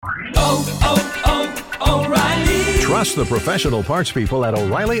O'Reilly. Trust the professional parts people at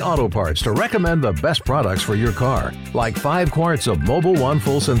O'Reilly Auto Parts to recommend the best products for your car. Like 5 quarts of Mobil 1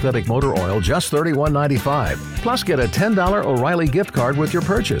 full synthetic motor oil, just $31.95. Plus, get a $10 O'Reilly gift card with your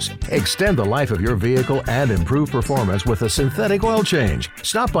purchase. Extend the life of your vehicle and improve performance with a synthetic oil change.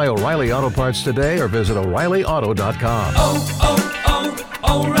 Stop by O'Reilly Auto Parts today or visit O'ReillyAuto.com.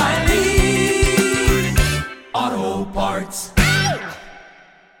 O'Reilly Auto Parts.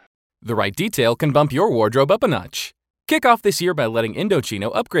 The right detail can bump your wardrobe up a notch. Kick off this year by letting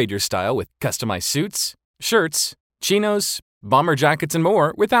Indochino upgrade your style with customized suits, shirts, chinos, bomber jackets, and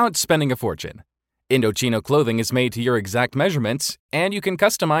more without spending a fortune. Indochino clothing is made to your exact measurements, and you can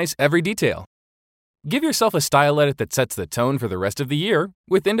customize every detail. Give yourself a style edit that sets the tone for the rest of the year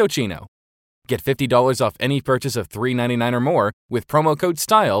with Indochino. Get $50 off any purchase of $3.99 or more with promo code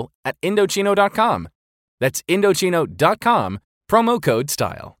STYLE at Indochino.com. That's Indochino.com, promo code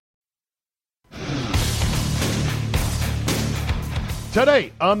STYLE.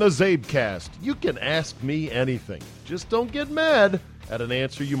 Today on the CzabeCast, you can ask me anything. Just don't get mad at an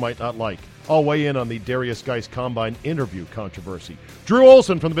answer you might not like. I'll weigh in on the Darius Geis Combine interview controversy. Drew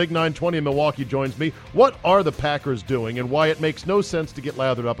Olson from the Big 920 in Milwaukee joins me. What are the Packers doing and why it makes no sense to get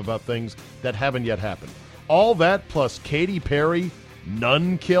lathered up about things that haven't yet happened? All that plus Katy Perry,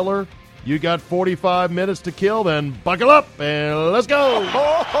 Nun Killer. You got 45 minutes to kill, then buckle up and let's go.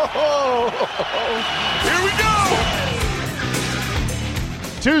 Here we go.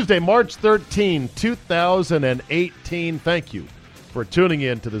 Tuesday, March 13, 2018. Thank you for tuning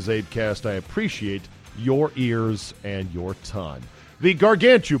in to the CzabeCast. I appreciate your ears and your time. The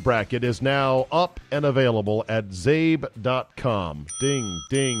Gargantua bracket is now up and available at czabe.com. Ding,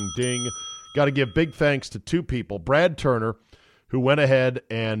 ding, ding. Got to give big thanks to 2 people. Brad Turner, who went ahead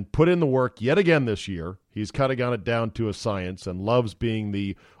and put in the work yet again this year. He's kind of got it down to a science and loves being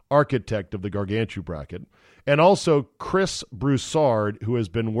the architect of the Gargantua bracket. And also Chris Broussard, who has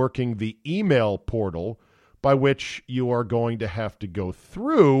been working the email portal by which you are going to have to go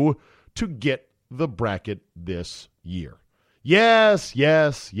through to get the bracket this year. Yes,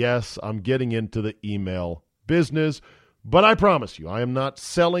 I'm getting into the email business, but I promise you, I am not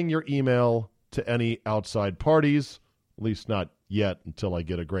selling your email to any outside parties, at least not yet until I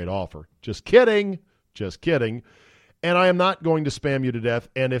get a great offer. Just kidding. And I am not going to spam you to death.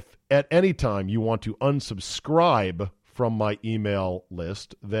 And if at any time you want to unsubscribe from my email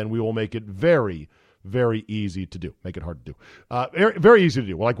list, then we will make it very, very easy to do. Make it hard to do. Very, very easy to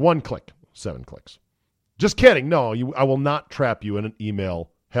do. Like 1 click, 7 clicks. Just kidding. No, I will not trap you in an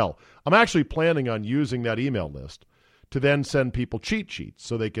email hell. I'm actually planning on using that email list to then send people cheat sheets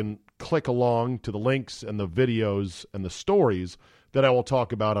so they can click along to the links and the videos and the stories that I will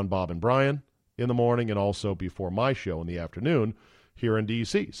talk about on Bob and Brian in the morning and also before my show in the afternoon here in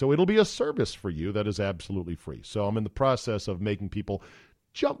D.C. So it'll be a service for you that is absolutely free. So I'm in the process of making people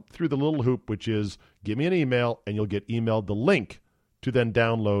jump through the little hoop, which is give me an email and you'll get emailed the link to then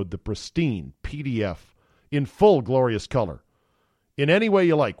download the pristine PDF in full glorious color in any way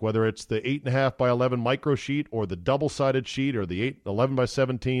you like, whether it's the 8.5 by 11 micro sheet or the double-sided sheet or the 11 by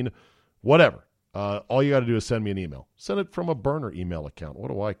 17, whatever. All you got to do is send me an email. Send it from a burner email account. What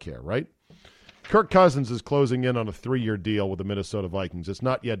do I care, right? Kirk Cousins is closing in on a 3-year deal with the Minnesota Vikings. It's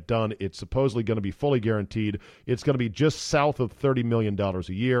not yet done. It's supposedly going to be fully guaranteed. It's going to be just south of $30 million a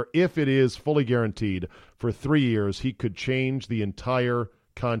year. If it is fully guaranteed for 3 years, he could change the entire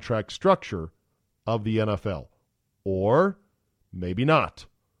contract structure of the NFL. Or maybe not.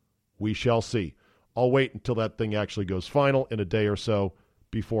 We shall see. I'll wait until that thing actually goes final in a day or so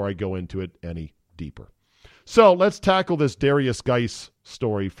before I go into it any deeper. So let's tackle this Darius Geis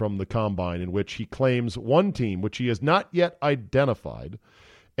story from the Combine in which he claims one team, which he has not yet identified,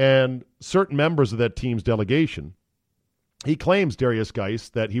 and certain members of that team's delegation, he claims, Darius Geis,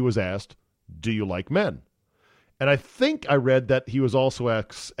 that he was asked, do you like men? And I think I read that he was also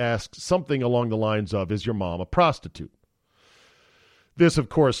asked something along the lines of, is your mom a prostitute? This, of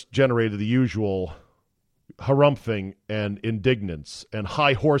course, generated the usual harumphing and indignance and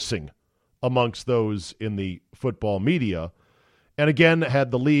high horsing amongst those in the football media, and again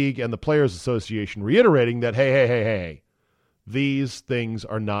had the league and the Players Association reiterating that, hey, these things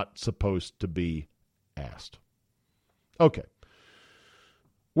are not supposed to be asked. Okay.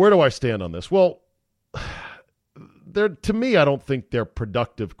 Where do I stand on this? Well, to me, I don't think they're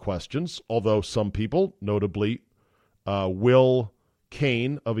productive questions, although some people, notably Will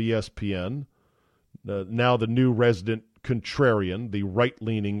Kane of ESPN, now the new resident contrarian, the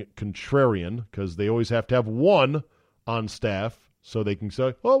right-leaning contrarian, because they always have to have one on staff so they can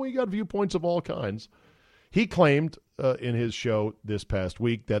say, oh, we got viewpoints of all kinds. He claimed in his show this past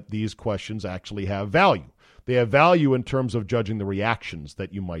week that these questions actually have value. They have value in terms of judging the reactions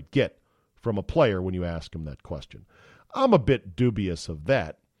that you might get from a player when you ask him that question. I'm a bit dubious of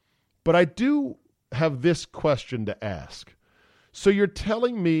that, but I do have this question to ask. So you're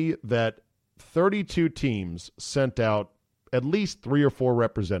telling me that 32 teams sent out at least 3 or 4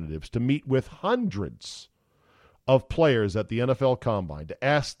 representatives to meet with hundreds of players at the NFL Combine to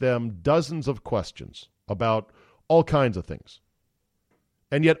ask them dozens of questions about all kinds of things.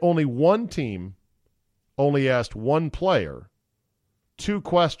 And yet only one team only asked one player 2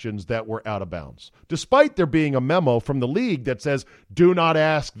 questions that were out of bounds, despite there being a memo from the league that says, do not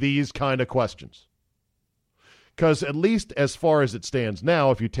ask these kind of questions. Because at least as far as it stands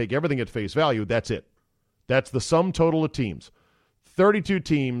now, if you take everything at face value, that's it. That's the sum total of teams. 32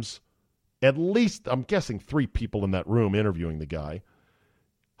 teams, at least, I'm guessing 3 people in that room interviewing the guy,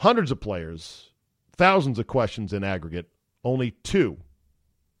 hundreds of players, thousands of questions in aggregate, only 2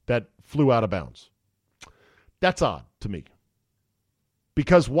 that flew out of bounds. That's odd to me.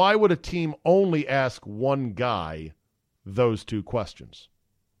 Because why would a team only ask one guy those 2 questions?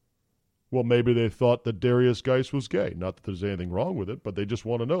 Well, maybe they thought that Darius Geis was gay. Not that there's anything wrong with it, but they just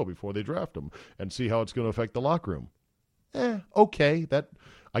want to know before they draft him and see how it's going to affect the locker room. Okay.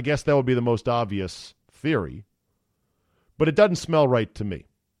 I guess that would be the most obvious theory. But it doesn't smell right to me.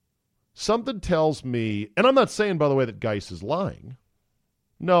 Something tells me, and I'm not saying, by the way, that Geis is lying.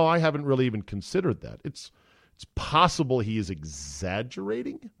 No, I haven't really even considered that. It's possible he is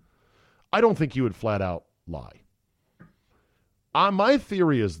exaggerating. I don't think he would flat out lie. My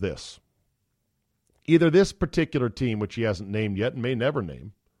theory is this. Either this particular team, which he hasn't named yet and may never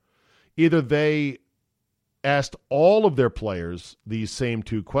name, either they asked all of their players these same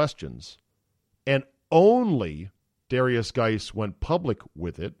 2 questions, and only Darius Geis went public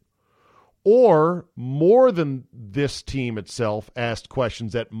with it, or more than this team itself asked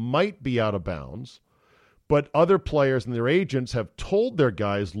questions that might be out of bounds, but other players and their agents have told their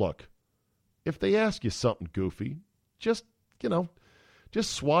guys, look, if they ask you something goofy, just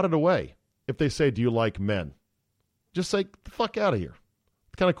swat it away. If they say, do you like men? Just say, get the fuck out of here.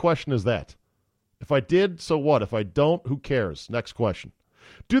 What kind of question is that? If I did, so what? If I don't, who cares? Next question.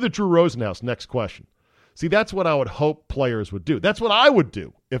 Do the Drew Rosenhaus. Next question. See, that's what I would hope players would do. That's what I would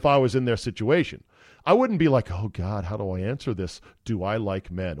do if I was in their situation. I wouldn't be like, oh, God, how do I answer this? Do I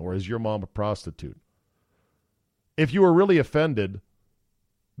like men? Or is your mom a prostitute? If you were really offended,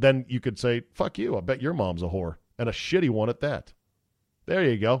 then you could say, fuck you, I bet your mom's a whore, and a shitty one at that. There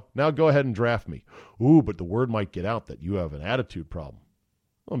you go. Now go ahead and draft me. Ooh, but the word might get out that you have an attitude problem.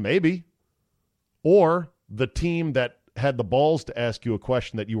 Well, maybe. Or the team that had the balls to ask you a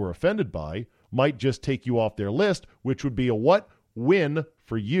question that you were offended by might just take you off their list, which would be a what? Win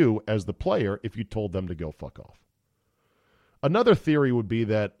for you as the player if you told them to go fuck off. Another theory would be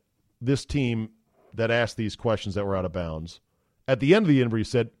that this team that asked these questions that were out of bounds, at the end of the interview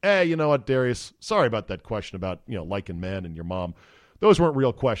said, hey, you know what, Darius, sorry about that question about, liking men and your mom. Those weren't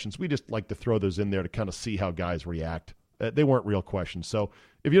real questions. We just like to throw those in there to kind of see how guys react. They weren't real questions. So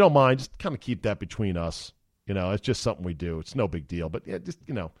if you don't mind, just kind of keep that between us. It's just something we do. It's no big deal. But yeah, just,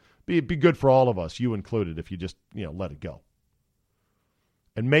 be good for all of us, you included, if you just, let it go.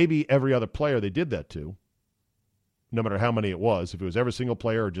 And maybe every other player they did that to, no matter how many it was, if it was every single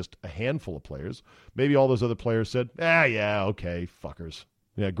player or just a handful of players, maybe all those other players said, yeah, okay, fuckers.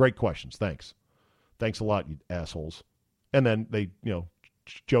 Yeah, great questions. Thanks. Thanks a lot, you assholes. And then they,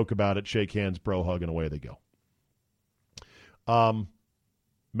 joke about it, shake hands, bro hug, and away they go.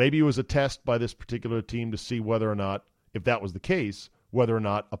 Maybe it was a test by this particular team to see whether or not, if that was the case, whether or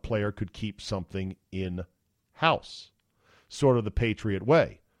not a player could keep something in-house. Sort of the Patriot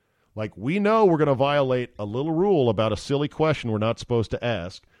way. Like, we know we're going to violate a little rule about a silly question we're not supposed to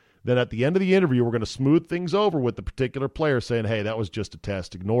ask. Then at the end of the interview, we're going to smooth things over with the particular player saying, hey, that was just a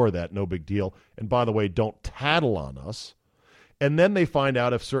test. Ignore that. No big deal. And by the way, don't tattle on us. And then they find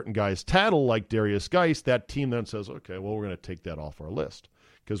out if certain guys tattle, like Darius Geis, that team then says, okay, well, we're going to take that off our list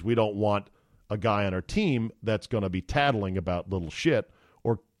because we don't want a guy on our team that's going to be tattling about little shit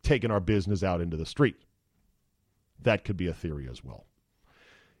or taking our business out into the street. That could be a theory as well.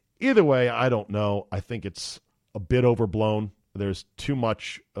 Either way, I don't know. I think it's a bit overblown. There's too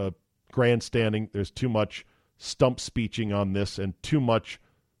much grandstanding. There's too much stump speeching on this and too much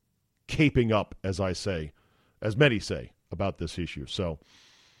caping up, as many say, about this issue. So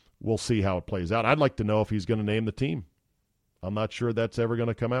we'll see how it plays out. I'd like to know if he's going to name the team. I'm not sure that's ever going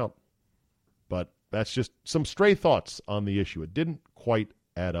to come out. But that's just some stray thoughts on the issue. It didn't quite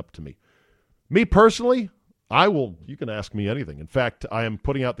add up to me. Me personally, you can ask me anything. In fact, I am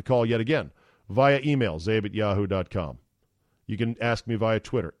putting out the call yet again. via email, zabe@yahoo.com. You can ask me via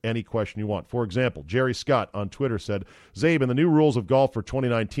Twitter any question you want. For example, Jerry Scott on Twitter said, Zabe, in the new rules of golf for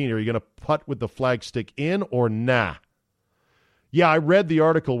 2019, are you going to putt with the flagstick in or nah? Yeah, I read the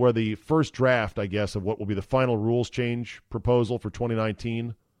article where the first draft, I guess, of what will be the final rules change proposal for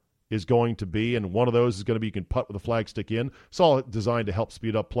 2019 is going to be, and one of those is going to be you can putt with a flagstick in. It's all designed to help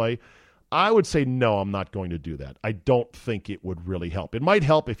speed up play. I would say no, I'm not going to do that. I don't think it would really help. It might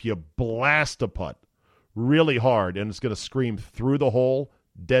help if you blast a putt really hard and it's going to scream through the hole,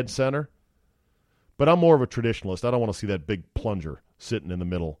 dead center. But I'm more of a traditionalist. I don't want to see that big plunger sitting in the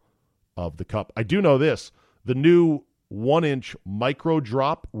middle of the cup. I do know this. The new 1-inch micro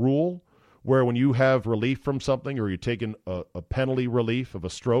drop rule, where when you have relief from something or you're taking a penalty relief of a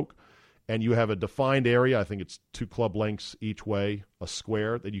stroke and you have a defined area, I think it's 2 club lengths each way, a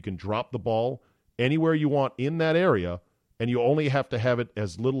square, that you can drop the ball anywhere you want in that area, and you only have to have it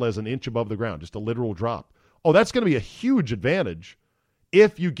as little as an inch above the ground, just a literal drop. Oh, that's going to be a huge advantage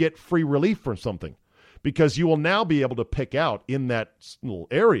if you get free relief from something, because you will now be able to pick out in that little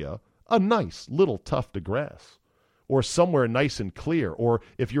area a nice little tuft of grass or somewhere nice and clear. Or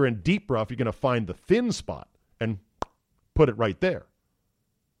if you're in deep rough, you're going to find the thin spot and put it right there.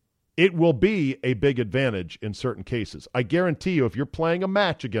 It will be a big advantage in certain cases. I guarantee you, if you're playing a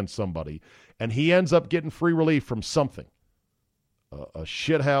match against somebody and he ends up getting free relief from something, a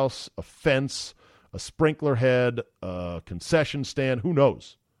shithouse, a fence, a sprinkler head, a concession stand, who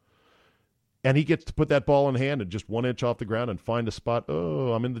knows? And he gets to put that ball in hand and just 1 inch off the ground and find a spot.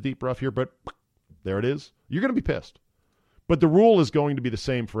 Oh, I'm in the deep rough here, but there it is. You're going to be pissed. But the rule is going to be the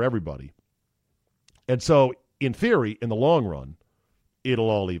same for everybody. And so, in theory, in the long run, it'll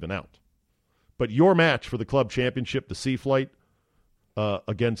all even out. But your match for the club championship, the Sea Flight,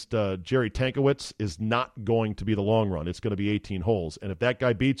 against Jerry Tankowitz, is not going to be the long run. It's going to be 18 holes. And if that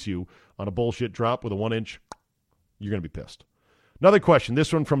guy beats you on a bullshit drop with a 1 inch, you're going to be pissed. Another question,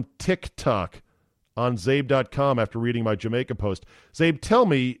 this one from TikTok on Zabe.com after reading my Jamaica post. Zabe, tell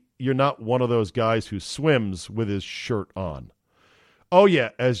me you're not one of those guys who swims with his shirt on. Oh, yeah,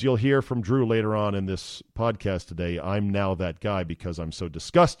 as you'll hear from Drew later on in this podcast today, I'm now that guy because I'm so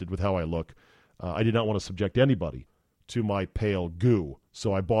disgusted with how I look. I did not want to subject anybody to my pale goo.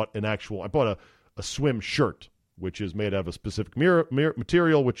 So I bought a swim shirt, which is made out of a specific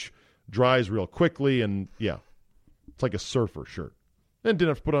material, which dries real quickly. And, yeah, it's like a surfer shirt. And didn't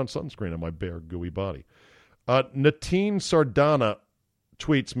have to put on sunscreen on my bare, gooey body. Natine Sardana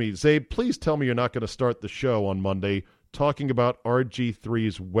tweets me, Zabe, please tell me you're not going to start the show on Monday talking about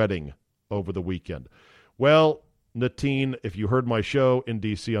RG3's wedding over the weekend. Well, Natine, if you heard my show in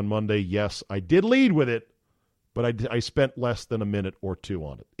D.C. on Monday, yes, I did lead with it, but I spent less than a minute or two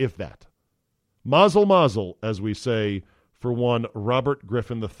on it, if that. Mazel mazel, as we say, for one Robert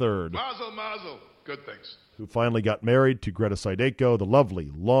Griffin III. Mazel mazel. Good things. Who finally got married to Greta Sideko, the lovely,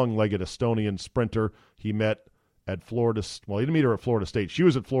 long-legged Estonian sprinter he met at Florida. Well, he didn't meet her at Florida State. She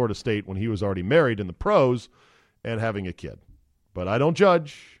was at Florida State when he was already married in the pros and having a kid. But I don't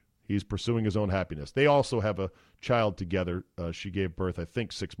judge. He's pursuing his own happiness. They also have a child together. She gave birth, I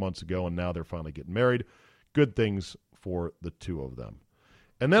think, 6 months ago, and now they're finally getting married. Good things for the two of them.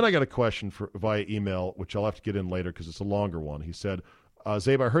 And then I got a question via email, which I'll have to get in later because it's a longer one. He said,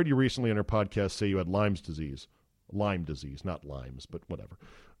 Zabe, I heard you recently on your podcast say you had Lyme disease, not Lyme's, but whatever.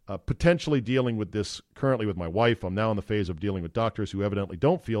 Potentially dealing with this currently with my wife. I'm now in the phase of dealing with doctors who evidently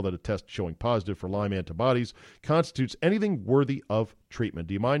don't feel that a test showing positive for Lyme antibodies constitutes anything worthy of treatment.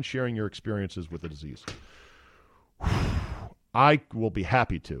 Do you mind sharing your experiences with the disease? I will be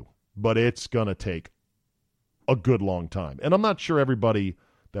happy to, but it's going to take a good long time. And I'm not sure everybody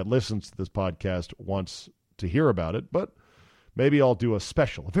that listens to this podcast wants to hear about it, but maybe I'll do a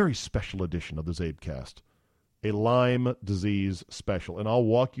very special edition of the CzabeCast, a Lyme disease special, and I'll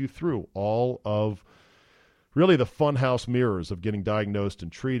walk you through all of really the funhouse mirrors of getting diagnosed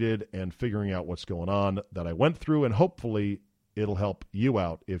and treated and figuring out what's going on that I went through, and hopefully it'll help you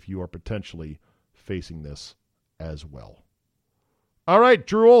out if you are potentially facing this as well. All right,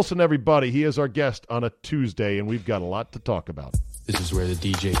 Drew Olson, everybody. He is our guest on a Tuesday, and we've got a lot to talk about. This is where the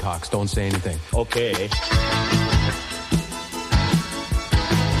DJ talks. Don't say anything. Okay.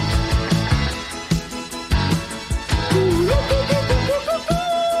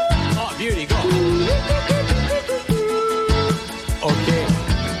 Oh, beauty, go.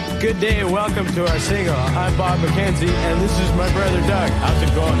 Okay. Good day. Welcome to our single. I'm Bob McKenzie, and this is my brother Doug. How's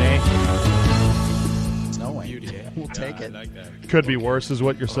it going, eh? We'll take it. Like that. Could be worse, is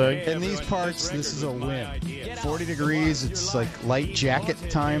what you're saying? In these parts, this is a win. 40 degrees, it's like light jacket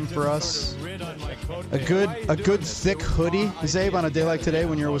time for us. A good thick hoodie, Zabe, on a day like today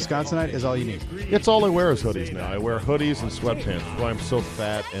when you're a Wisconsinite is all you need. It's all I wear is hoodies now. I wear hoodies and sweatpants. That's why I'm so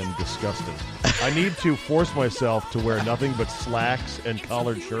fat and disgusting. I need to force myself to wear nothing but slacks and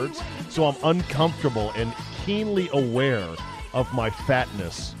collared shirts, so I'm uncomfortable and keenly aware of my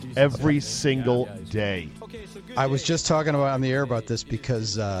fatness every single day. I was just talking on the air about this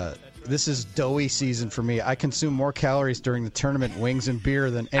because this is doughy season for me. I consume more calories during the tournament wings and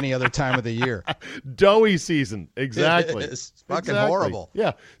beer than any other time of the year. Doughy season, exactly. It's fucking horrible.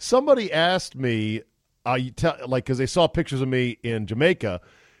 Yeah. Somebody asked me, because they saw pictures of me in Jamaica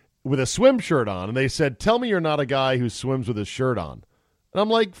with a swim shirt on, and they said, "Tell me you're not a guy who swims with his shirt on." And I'm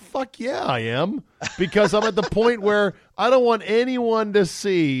like, fuck yeah, I am. Because I'm at the point where I don't want anyone to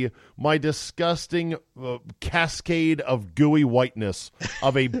see my disgusting cascade of gooey whiteness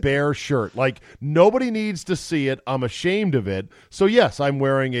of a bare shirt. Like, nobody needs to see it. I'm ashamed of it. So, yes, I'm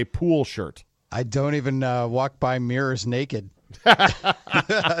wearing a pool shirt. I don't even walk by mirrors naked.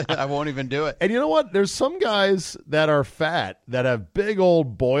 I won't even do it. And you know what? There's some guys that are fat that have big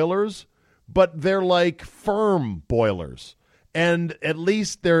old boilers, but they're like firm boilers. And at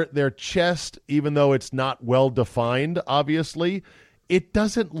least their chest, even though it's not well defined, obviously, it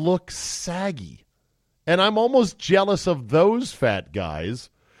doesn't look saggy. And I'm almost jealous of those fat guys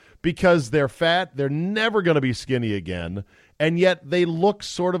because they're fat, they're never going to be skinny again, and yet they look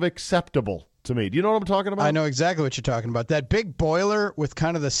sort of acceptable to me. Do you know what I'm talking about? I know exactly what you're talking about. That big boiler with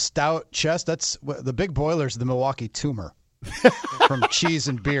kind of the stout chest, that's the big boiler's the Milwaukee tumor. From cheese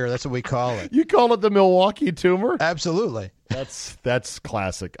and beer, that's what we call it. You call it the Milwaukee tumor? Absolutely. That's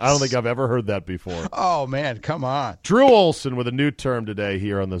classic. I don't think I've ever heard that before. Oh, man, come on. Drew Olson with a new term today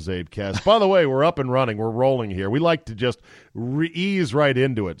here on the CzabeCast. By the way, we're up and running. We're rolling here. We like to just ease right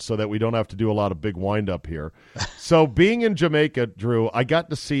into it so that we don't have to do a lot of big wind-up here. So being in Jamaica, Drew, I got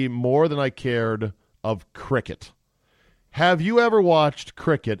to see more than I cared of cricket. Have you ever watched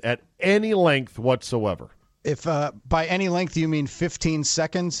cricket at any length whatsoever? If by any length you mean 15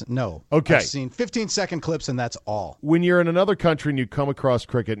 seconds, no. Okay. I've seen 15-second clips, and that's all. When you're in another country and you come across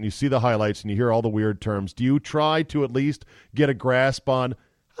cricket and you see the highlights and you hear all the weird terms, do you try to at least get a grasp on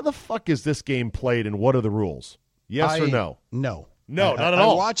how the fuck is this game played and what are the rules? Yes or no? No. No, not at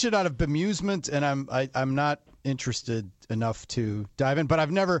all. I watch it out of bemusement, and I'm not interested enough to dive in. But I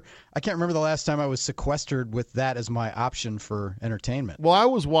can't remember the last time I was sequestered with that as my option for entertainment. Well, I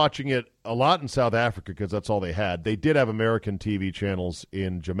was watching it a lot in South Africa because that's all they had. They did have American TV channels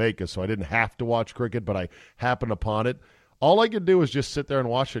in Jamaica, so I didn't have to watch cricket, but I happened upon it. All I could do was just sit there and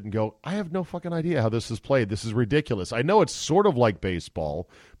watch it and go, I have no fucking idea how this is played. This is ridiculous. I know it's sort of like baseball,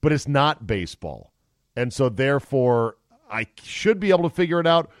 but it's not baseball. And so therefore, I should be able to figure it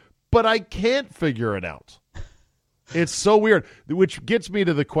out, but I can't figure it out. It's so weird, which gets me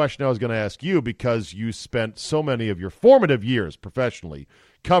to the question I was going to ask you because you spent so many of your formative years professionally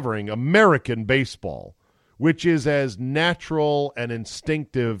covering American baseball, which is as natural and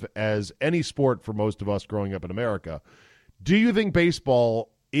instinctive as any sport for most of us growing up in America. Do you think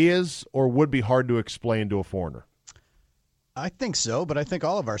baseball is or would be hard to explain to a foreigner? I think so, but I think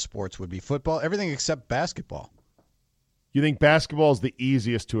all of our sports would be football, everything except basketball. You think basketball is the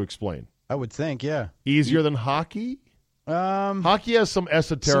easiest to explain? I would think, yeah. Easier than hockey? Hockey has some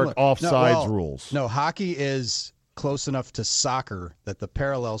esoteric offsides rules. No, hockey is close enough to soccer that the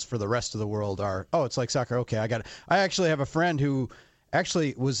parallels for the rest of the world are, it's like soccer. Okay, I got it. I actually have a friend who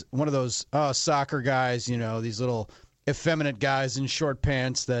actually was one of those soccer guys, these little effeminate guys in short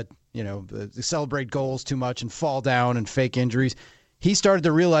pants that, celebrate goals too much and fall down and fake injuries. He started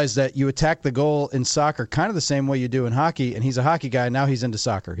to realize that you attack the goal in soccer kind of the same way you do in hockey, and he's a hockey guy. Now he's into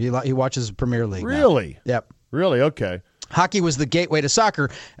soccer. He watches the Premier League. Really? Now. Yep. Really? Okay. Hockey was the gateway to soccer,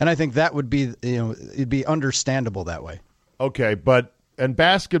 and I think that would be, it'd be understandable that way. Okay, and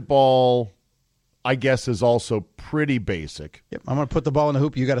basketball, I guess, is also pretty basic. Yep. I'm going to put the ball in the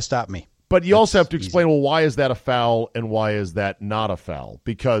hoop. You got to stop me. But you also have to explain, well, why is that a foul and why is that not a foul?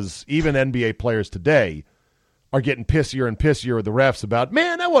 Because even NBA players today are getting pissier and pissier with the refs about,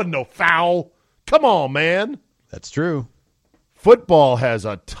 man, that wasn't no foul. Come on, man. That's true. Football has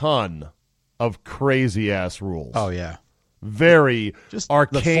a ton of crazy-ass rules. Oh, yeah. Very just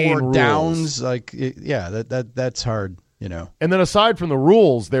arcane the four rules. Downs, that's hard, And then aside from the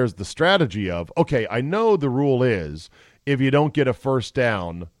rules, there's the strategy of, okay, I know the rule is if you don't get a first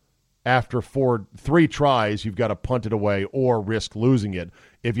down after 3 tries, you've got to punt it away or risk losing it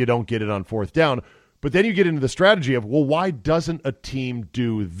if you don't get it on 4th down. But then you get into the strategy of, well, why doesn't a team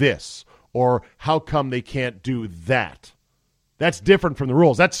do this? Or how come they can't do that? That's different from the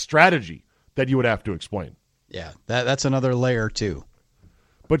rules. That's strategy that you would have to explain. Yeah, that's another layer, too.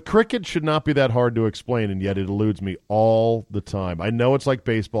 But cricket should not be that hard to explain, and yet it eludes me all the time. I know it's like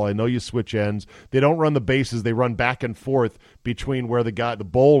baseball. I know you switch ends. They don't run the bases. They run back and forth between where the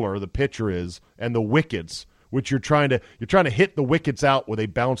bowler, the pitcher is, and the wickets, which you're trying to hit the wickets out with a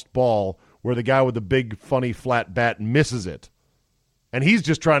bounced ball where the guy with the big, funny, flat bat misses it. And he's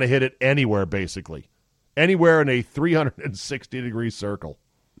just trying to hit it anywhere, basically. Anywhere in a 360-degree circle.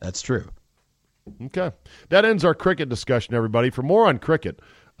 That's true. Okay. That ends our cricket discussion, everybody. For more on cricket,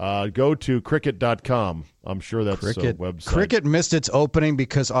 go to cricket.com. I'm sure that's a website. Cricket missed its opening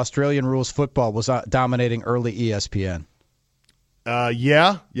because Australian rules football was dominating early ESPN.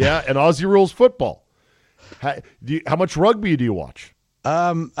 Yeah, and Aussie rules football. How much rugby do you watch?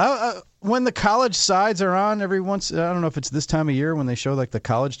 When the college sides are on every once, I don't know if it's this time of year when they show like the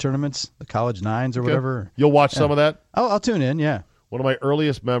college tournaments, the college nines or whatever. You'll watch some of that? I'll tune in, yeah. One of my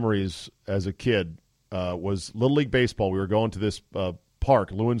earliest memories as a kid was Little League Baseball. We were going to this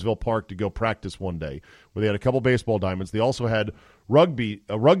park, Lewinsville Park, to go practice one day where they had a couple baseball diamonds. They also had a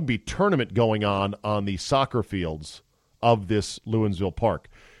rugby tournament going on the soccer fields of this Lewinsville Park.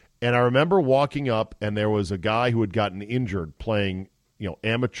 And I remember walking up, and there was a guy who had gotten injured playing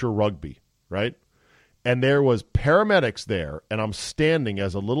amateur rugby, right? And there was paramedics there, and I'm standing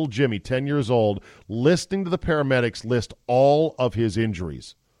as a little Jimmy, 10 years old, listening to the paramedics list all of his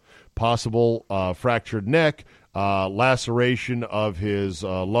injuries. Possible fractured neck, laceration of his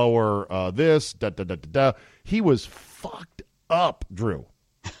lower this, da-da-da-da-da. He was fucked up, Drew.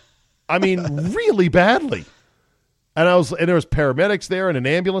 I mean, really badly. And there was paramedics there and an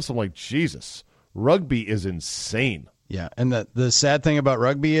ambulance. I'm like, Jesus, rugby is insane. Yeah, and the sad thing about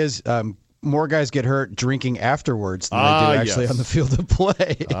rugby is more guys get hurt drinking afterwards than they do actually on the field of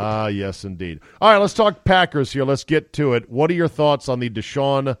play. Yes, indeed. All right, let's talk Packers here. Let's get to it. What are your thoughts on the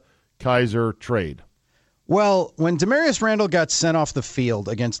Deshaun Kaiser trade? Well, when Demarius Randall got sent off the field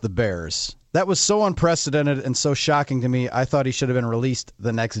against the Bears, that was so unprecedented and so shocking to me, I thought he should have been released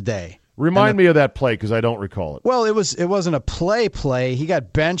the next day. Remind me of that play because I don't recall it. Well, it wasn't a play. He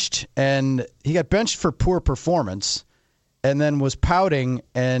got benched, and he got benched for poor performance and then was pouting,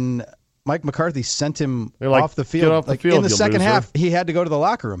 and Mike McCarthy sent him off the field. Get off the field, in the second loser. half, he had to go to the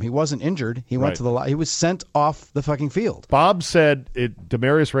locker room. He wasn't injured. He went to he was sent off the fucking field. Bob said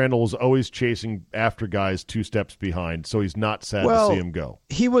Demarius Randall was always chasing after guys 2 steps behind, so he's not sad to see him go.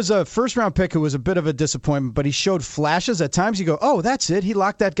 He was a first-round pick who was a bit of a disappointment, but he showed flashes. At times you go, oh, that's it. He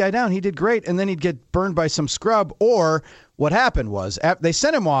locked that guy down. He did great. And then he'd get burned by some scrub. Or what happened was they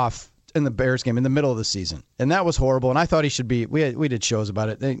sent him off in the Bears game in the middle of the season, and that was horrible. And I thought he should be. We did shows about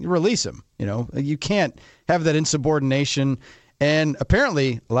it. They release him. You can't have that insubordination. And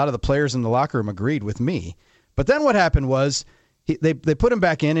apparently, a lot of the players in the locker room agreed with me. But then what happened was they put him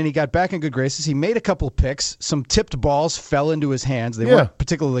back in, and he got back in good graces. He made a couple picks. Some tipped balls fell into his hands. They weren't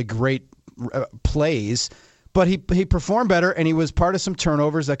particularly great plays, but he performed better, and he was part of some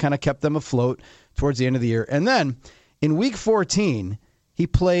turnovers that kind of kept them afloat towards the end of the year. And then in Week 14, he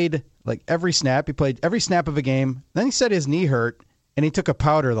played every snap. He played every snap of a game. Then he said his knee hurt, and he took a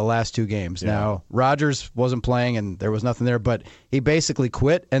powder the last 2 games. Yeah. Now, Rodgers wasn't playing, and there was nothing there, but he basically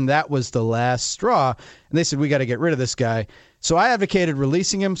quit, and that was the last straw. And they said, we got to get rid of this guy. So I advocated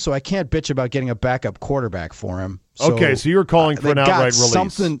releasing him, so I can't bitch about getting a backup quarterback for him. So, okay, so you're calling for an outright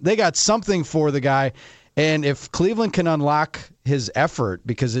release. They got something for the guy. And if Cleveland can unlock his effort,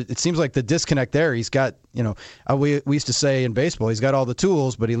 because it seems like the disconnect there, he's got, we used to say in baseball, he's got all the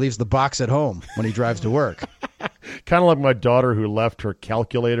tools, but he leaves the box at home when he drives to work. Kind of like my daughter who left her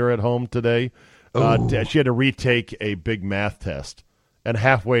calculator at home today. She had to retake a big math test. And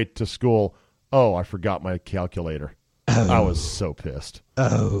halfway to school, I forgot my calculator. I was so pissed.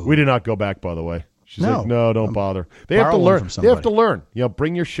 We did not go back, by the way. She's like, no, don't bother. They have to learn. They have to learn.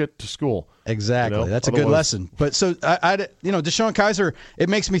 Bring your shit to school. Exactly. That's a good lesson. But so, Deshaun Kaiser, it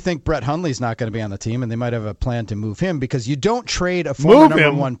makes me think Brett Hundley's not going to be on the team, and they might have a plan to move him because you don't trade a former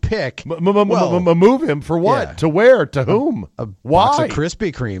number 1 pick. Move him for what? Yeah. To where? To whom? Why? Box of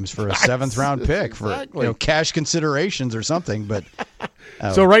Krispy Kremes for a 7th-round pick for cash considerations or something. But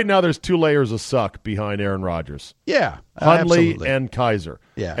so right now there's 2 layers of suck behind Aaron Rodgers. Yeah. Hundley and Kaiser.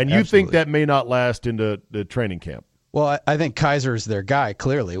 Yeah. And you think that may not last into the training camp? Well, I think Kaiser's their guy,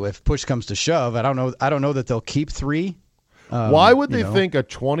 clearly. If push comes to shove, I don't know that they'll keep 3. Why would they think a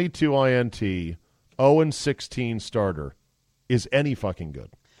 22 INT, 0-16 starter is any fucking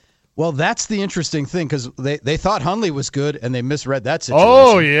good? Well, that's the interesting thing because they thought Hundley was good and they misread that situation.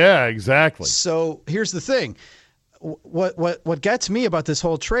 Oh, yeah, exactly. So here's the thing. What gets me about this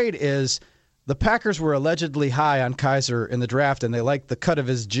whole trade is the Packers were allegedly high on Kaiser in the draft, and they liked the cut of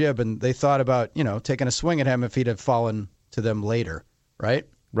his jib, and they thought about taking a swing at him if he'd have fallen to them later, right?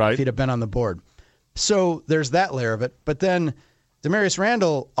 Right. if he'd have been on the board. So there's that layer of it. But then Demarius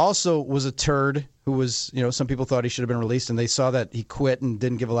Randall also was a turd who was, some people thought he should have been released, and they saw that he quit and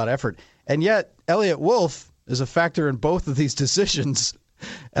didn't give a lot of effort. And yet Elliott Wolf is a factor in both of these decisions.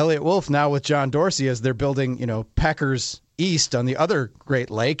 Elliott Wolf now with John Dorsey as they're building, Packers East on the other Great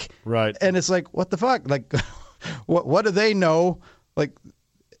Lake. Right. And it's like, what the fuck? Like, what do they know? Like,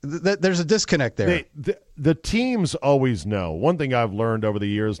 there's a disconnect there. The teams always know. One thing I've learned over the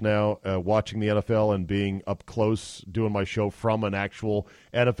years now, watching the NFL and being up close, doing my show from an actual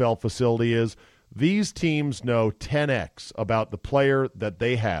NFL facility, is these teams know 10x about the player that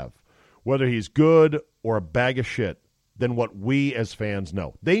they have, whether he's good or a bag of shit, than what we as fans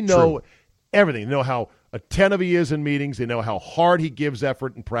know. They know everything. They know how attentive he is in meetings. They know how hard he gives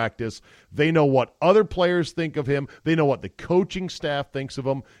effort in practice. They know what other players think of him. They know what the coaching staff thinks of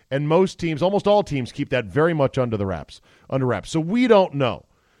him. And most teams, almost all teams, keep that very much under wraps. So we don't know.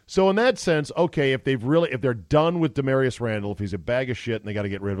 So in that sense, okay, if they're done with Demarius Randall, if he's a bag of shit and they got to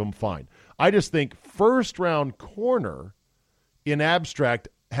get rid of him, fine. I just think first-round corner in abstract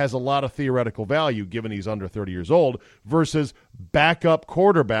has a lot of theoretical value given he's under 30 years old versus backup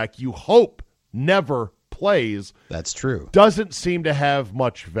quarterback you hope never plays. That's true. Doesn't seem to have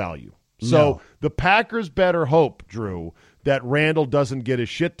much value. So the Packers better hope, Drew, that Randall doesn't get his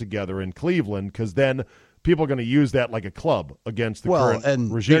shit together in Cleveland, because then people are going to use that like a club against the current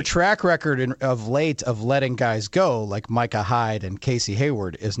and regime. Their track record of late of letting guys go, like Micah Hyde and Casey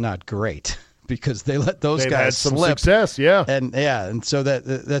Hayward, is not great. Because they let those They've guys had some slip. success, yeah. And so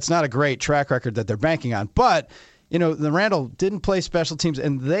that's not a great track record that they're banking on. But, the Randall didn't play special teams,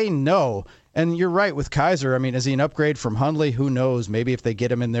 and they know. And you're right with Kaiser. I mean, is he an upgrade from Hundley? Who knows? Maybe if they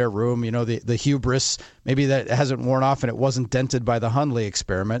get him in their room, the hubris, maybe that hasn't worn off and it wasn't dented by the Hundley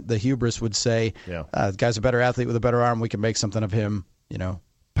experiment. The hubris would say, the guy's a better athlete with a better arm. We can make something of him,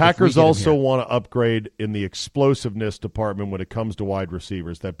 Packers also want to upgrade in the explosiveness department when it comes to wide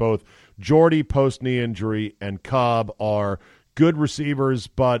receivers, that both Jordy post-knee injury and Cobb are good receivers,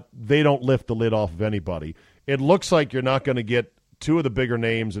 but they don't lift the lid off of anybody. It looks like you're not going to get two of the bigger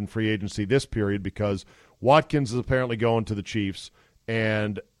names in free agency this period because Watkins is apparently going to the Chiefs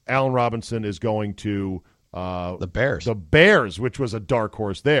and Allen Robinson is going to the Bears. The Bears, which was a dark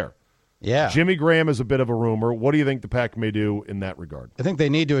horse there. Yeah. Jimmy Graham is a bit of a rumor. What do you think the Pack may do in that regard? I think they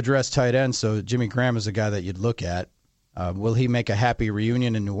need to address tight ends, so Jimmy Graham is a guy that you'd look at. Will he make a happy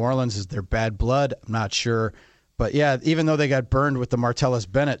reunion in New Orleans? Is there bad blood? I'm not sure. But, yeah, even though they got burned with the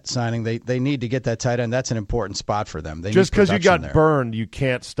Martellus Bennett signing, they need to get that tight end. That's an important spot for them. Just because you got burned, you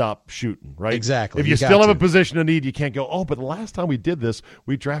can't stop shooting, right? Exactly. If you still have a position of need, you can't go, but the last time we did this,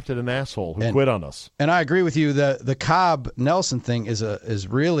 we drafted an asshole who quit on us. And I agree with you. The Cobb-Nelson thing is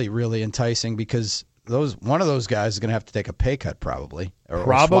really, really enticing because one of those guys is going to have to take a pay cut probably.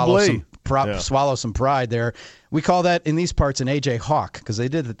 Or swallow some pride there. We call that in these parts an A.J. Hawk because they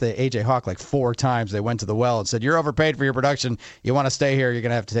did the A.J. Hawk like 4 times. They went to the well and said, you're overpaid for your production. You want to stay here, you're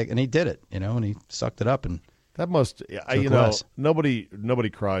going to have to take – and he did it, and he sucked it up. And that must – nobody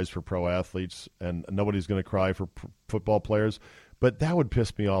cries for pro athletes and nobody's going to cry for football players, but that would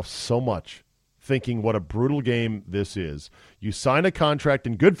piss me off so much thinking what a brutal game this is. You sign a contract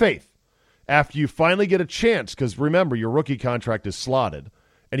in good faith after you finally get a chance because, remember, your rookie contract is slotted.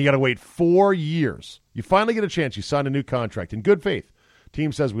 And you got to wait 4 years. You finally get a chance. You sign a new contract in good faith.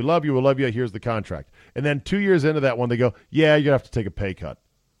 Team says, we love you, here's the contract. And then 2 years into that one, they go, yeah, you're going to have to take a pay cut.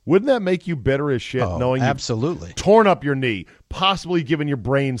 Wouldn't that make you bitter as shit knowing absolutely. You've torn up your knee, possibly given your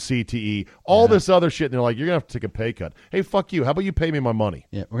brain CTE, all this other shit, and they're like, you're going to have to take a pay cut. Hey, fuck you. How about you pay me my money?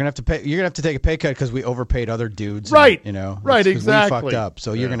 Yeah, we're going to have to pay. You're going to have to take a pay cut because we overpaid other dudes. Right. And, right, exactly. We fucked up,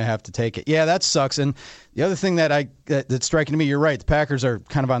 so you're going to have to take it. Yeah, that sucks. And the other thing that's striking to me, you're right, the Packers are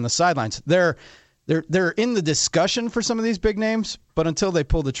kind of on the sidelines. They're in the discussion for some of these big names, but until they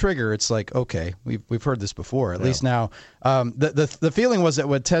pull the trigger, it's like, okay, we've heard this before. At least now, the feeling was that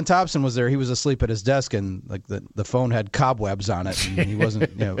when Ted Thompson was there, he was asleep at his desk and like the phone had cobwebs on it, and he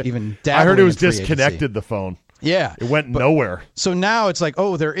wasn't even dabbling. I heard it was in free disconnected. agency. The phone. Yeah, it went nowhere. So now it's like,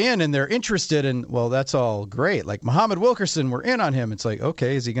 they're in and they're interested, and well, that's all great. Like Muhammad Wilkerson, we're in on him. It's like,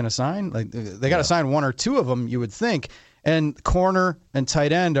 okay, is he going to sign? Like they got to sign 1 or 2 of them, you would think. And corner and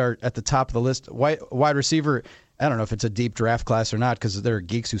tight end are at the top of the list. Wide receiver, I don't know if it's a deep draft class or not because there are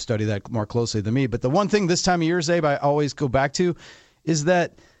geeks who study that more closely than me. But the one thing this time of year, Zabe, I always go back to is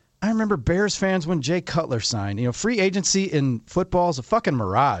that I remember Bears fans when Jay Cutler signed. Free agency in football is a fucking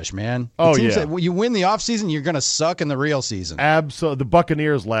mirage, man. Oh, it seems yeah. that you win the offseason, you're going to suck in the real season. Absolutely. The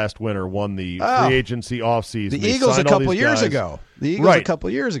Buccaneers last winter won the free agency offseason. The Eagles a couple years ago. Like,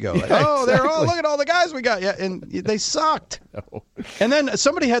 Yeah, they're all, look at all the guys we got. Yeah, and they sucked. No. And then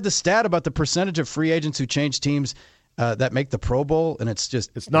somebody had the stat about the percentage of free agents who change teams that make the Pro Bowl, and it's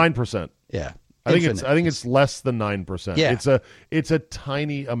 9%. Yeah. I think it's less than 9%. Yeah. It's a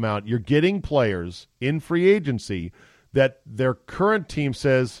tiny amount. You're getting players in free agency that their current team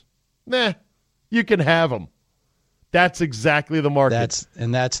says, "Nah, you can have them." That's exactly the market.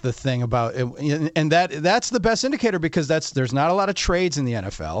 That's the thing about it, and that's the best indicator because there's not a lot of trades in the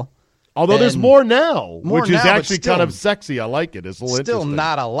NFL. Although there's more now, which is actually still, kind of sexy. I like it. It's a little still interesting.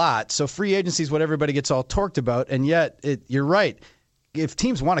 not a lot. So free agency is what everybody gets all torqued about, and yet you're right. If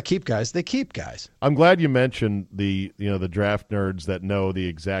teams want to keep guys, they keep guys. I'm glad you mentioned the draft nerds that know the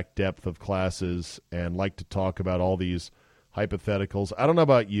exact depth of classes and like to talk about all these hypotheticals. I don't know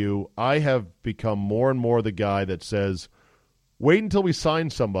about you. I have become more and more the guy that says, wait until we sign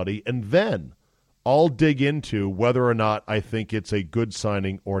somebody, and then I'll dig into whether or not I think it's a good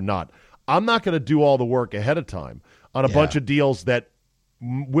signing or not. I'm not going to do all the work ahead of time on a bunch of deals that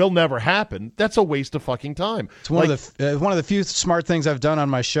will never happen. That's a waste of fucking time. It's one of the few smart things I've done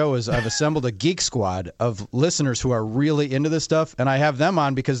on my show is I've assembled a geek squad of listeners who are really into this stuff, and I have them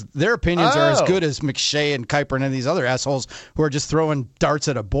on because their opinions are as good as McShay and Kuiper and these other assholes who are just throwing darts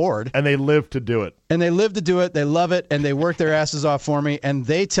at a board. And they live to do it. They love it, and they work their asses off for me, and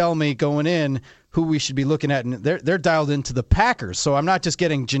they tell me going in who we should be looking at, and they're dialed into the Packers. So I'm not just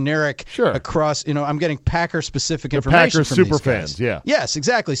getting generic across, I'm getting Packer-specific information Packers from super these fans, guys. yeah. Yes,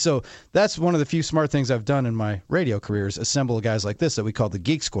 exactly. So that's one of the few smart things I've done in my radio career is assemble guys like this that we call the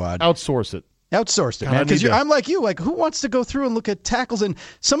Geek Squad. Outsource it. Outsourced it, man. Because I'm like you. Like, who wants to go through and look at tackles? And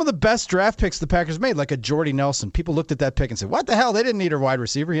some of the best draft picks the Packers made, like a Jordy Nelson. People looked at that pick and said, what the hell? They didn't need a wide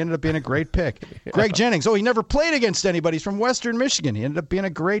receiver. He ended up being a great pick. Greg Jennings. Oh, he never played against anybody. He's from Western Michigan. He ended up being a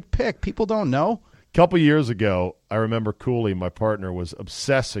great pick. People don't know. A couple years ago, I remember Cooley, my partner, was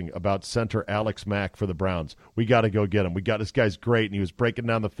obsessing about center Alex Mack for the Browns. We got to go get him. This guy's great, and he was breaking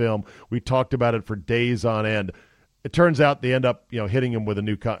down the film. We talked about it for days on end. It turns out they end up, hitting him with a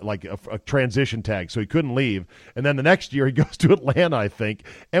new a transition tag, so he couldn't leave. And then the next year he goes to Atlanta, I think,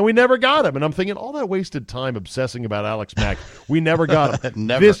 and we never got him. And I'm thinking, all that wasted time obsessing about Alex Mack, we never got him.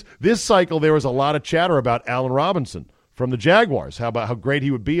 Never. This cycle, there was a lot of chatter about Allen Robinson from the Jaguars. How great he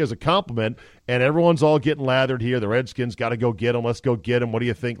would be as a compliment, and everyone's all getting lathered here. The Redskins got to go get him. Let's go get him. What do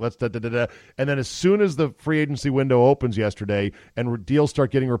you think? Let's da-da-da-da. And then as soon as the free agency window opens yesterday and deals start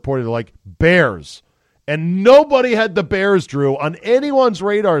getting reported, they're like, Bears. And nobody had the Bears, Drew, on anyone's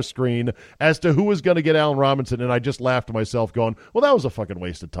radar screen as to who was going to get Allen Robinson, and I just laughed to myself going, well, that was a fucking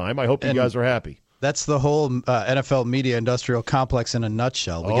waste of time. I hope you guys are happy. That's the whole NFL media industrial complex in a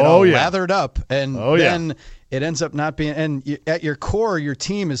nutshell. We get all lathered up, and then it ends up not being – and at your core, your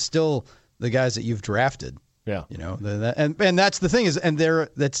team is still the guys that you've drafted. Yeah. And that's the thing is, and they're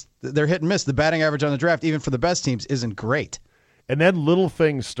hit and miss. The batting average on the draft, even for the best teams, isn't great. And then little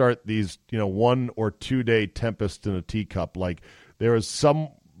things start these, 1 or 2 day tempests in a teacup. Like there was some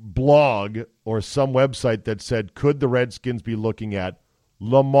blog or some website that said, could the Redskins be looking at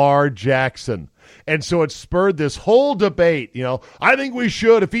Lamar Jackson? And so it spurred this whole debate. I think we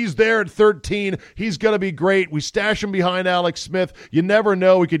should. If he's there at 13, he's going to be great. We stash him behind Alex Smith. You never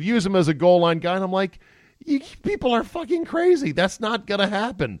know. We could use him as a goal line guy. And I'm like, people are fucking crazy. That's not going to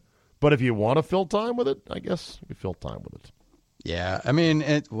happen. But if you want to fill time with it, I guess you fill time with it. Yeah, I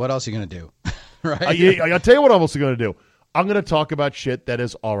mean, what else are you going to do, right? I'll tell you what I'm also going to do. I'm going to talk about shit that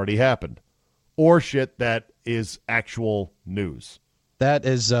has already happened or shit that is actual news. That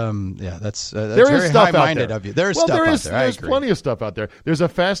is, that's there very is stuff high-minded out there. of you. There's stuff out there. There's plenty of stuff out there. There's a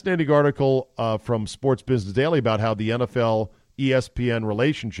fascinating article from Sports Business Daily about how the NFL-ESPN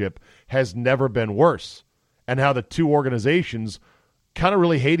relationship has never been worse and how the two organizations kind of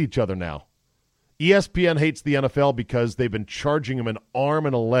really hate each other now. ESPN hates the NFL because they've been charging them an arm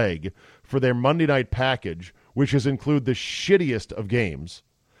and a leg for their Monday night package, which has included the shittiest of games.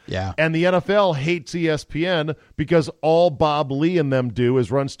 Yeah. And the NFL hates ESPN because all Bob Lee and them do is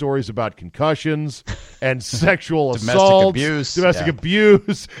run stories about concussions and sexual assaults, domestic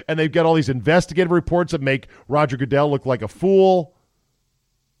abuse, and they've got all these investigative reports that make Roger Goodell look like a fool.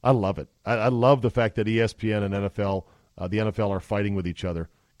 I love it. I love the fact that ESPN and NFL, the NFL, are fighting with each other.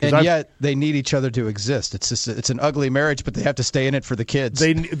 And yet they need each other to exist. It's an ugly marriage, but they have to stay in it for the kids.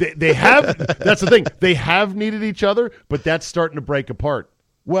 They have. That's the thing. They have needed each other, but that's starting to break apart.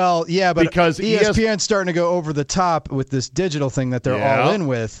 Well, yeah, but because ESPN's starting to go over the top with this digital thing that they're all in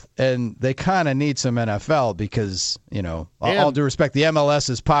with, and they kind of need some NFL because, all due respect, the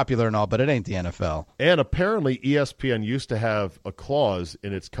MLS is popular and all, but it ain't the NFL. And apparently ESPN used to have a clause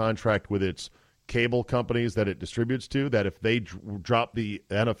in its contract with its cable companies that it distributes to that if they drop the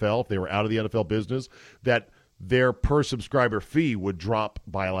NFL, if they were out of the NFL business, that their per subscriber fee would drop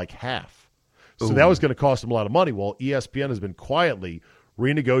by like half. So that was going to cost them a lot of money. Well, ESPN has been quietly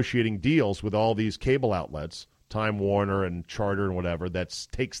renegotiating deals with all these cable outlets, Time Warner and Charter and whatever, that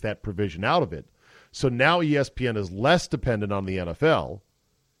takes that provision out of it. So now ESPN is less dependent on the NFL,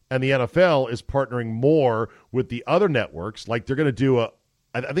 and the NFL is partnering more with the other networks. Like they're going to do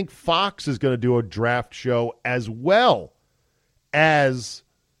I think Fox is going to do a draft show as well as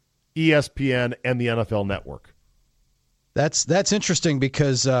ESPN and the NFL Network. That's interesting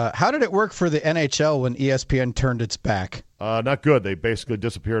because how did it work for the NHL when ESPN turned its back? Not good. They basically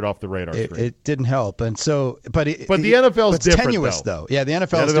disappeared off the radar screen. It didn't help, and so but the NFL's different, tenuous though. Yeah, the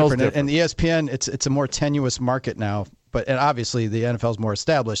NFL is different, and ESPN it's a more tenuous market now. But and obviously the NFL is more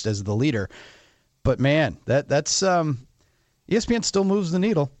established as the leader. But man, that's ESPN still moves the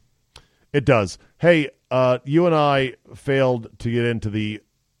needle. It does. Hey, you and I failed to get into the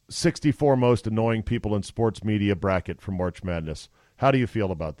 64 most annoying people in sports media bracket for March Madness. How do you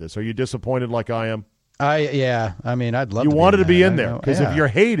feel about this? Are you disappointed like I am? Yeah. I mean, I'd love. You wanted to be in there because if you're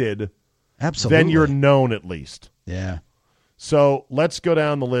hated, absolutely, then you're known at least. Yeah. So let's go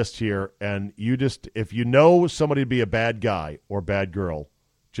down the list here, and if you know somebody to be a bad guy or bad girl,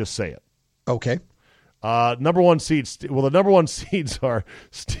 just say it. Okay. Number one seeds. Well, the number one seeds are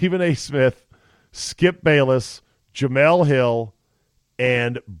Stephen A. Smith, Skip Bayless, Jamel Hill,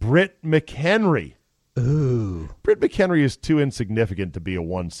 and Britt McHenry. Ooh. Britt McHenry is too insignificant to be a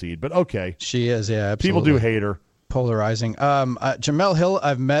one seed, but okay. She is, yeah, absolutely. People do hate her. Polarizing. Jamel Hill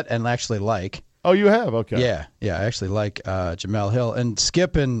I've met and actually like. Oh, you have? Okay. Yeah, I actually like Jamel Hill. And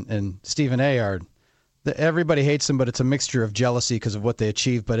Skip and Stephen A. are... Everybody hates them, but it's a mixture of jealousy because of what they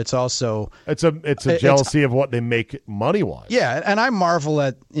achieve, but it's also... It's a jealousy of what they make money-wise. Yeah, and I marvel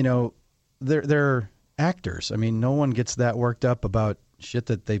at, they're actors. I mean, no one gets that worked up about shit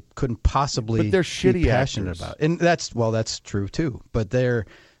that they couldn't possibly but they're shitty be passionate actors. about. And that's true too. But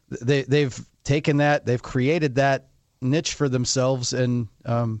they've taken that, they've created that niche for themselves, and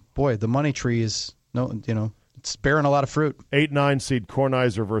boy, the money tree is it's bearing a lot of fruit. 8-9 seed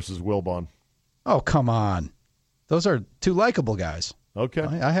Kornheiser versus Wilbon. Oh, come on. Those are two likable guys. Okay.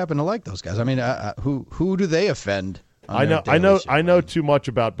 I happen to like those guys. I mean, who do they offend? I know too much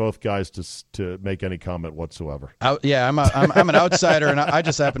about both guys to make any comment whatsoever. I'm an outsider, and I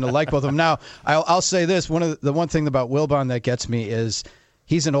just happen to like both of them. Now, I'll say this: the one thing about Wilbon that gets me is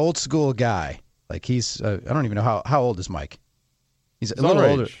he's an old school guy. Like he's I don't even know how old is Mike. He's a little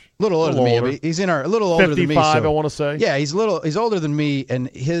older than me. He's a little older than me. 55, I want to say. Yeah, he's older than me, and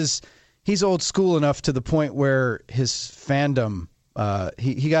he's old school enough to the point where his fandom.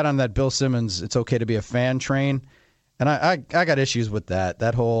 He got on that Bill Simmons "It's okay to be a fan" train. And I got issues with that.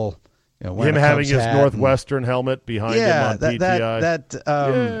 That whole him having his Northwestern helmet behind him on PTI.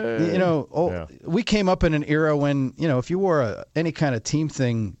 We came up in an era when if you wore any kind of team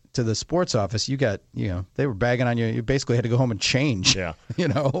thing to the sports office, you got they were bagging on you. You basically had to go home and change. Yeah,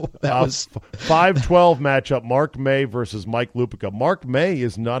 that was 5-12 matchup. Mark May versus Mike Lupica. Mark May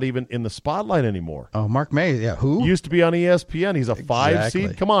is not even in the spotlight anymore. Oh, Mark May, yeah, who used to be on ESPN. He's a 5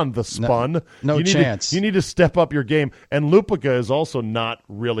 seed. Come on, the Spun. No chance. You need to step up your game. And Lupica is also not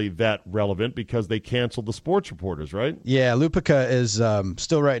really that relevant because they canceled the sports reporters, right? Yeah, Lupica is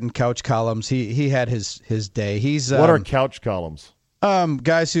still writing couch columns. He had his day. He's what are couch columns?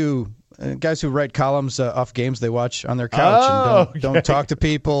 Guys who write columns off games they watch on their couch and don't talk to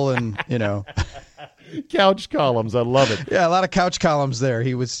people and couch columns. I love it. Yeah, a lot of couch columns there.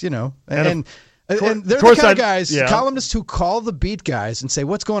 He was and they're the kind of guys, columnists who call the beat guys and say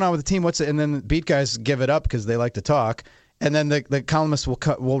what's going on with the team, and then the beat guys give it up because they like to talk, and then the columnists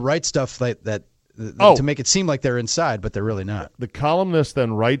will write stuff like that. To make it seem like they're inside, but they're really not. The columnist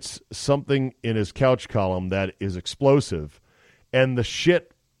then writes something in his couch column that is explosive. And the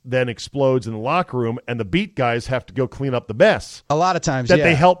shit then explodes in the locker room, and the beat guys have to go clean up the mess. A lot of times, that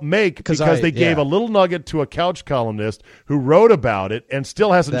they help make because they gave a little nugget to a couch columnist who wrote about it and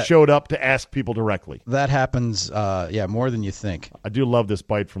still hasn't showed up to ask people directly. That happens, more than you think. I do love this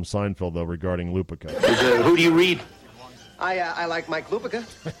bite from Seinfeld, though, regarding Lupica. Who do you read? I like Mike Lupica.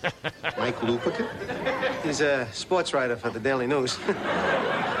 Mike Lupica? He's a sports writer for the Daily News.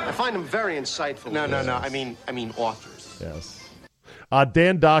 I find him very insightful. No. I mean authors. Yes.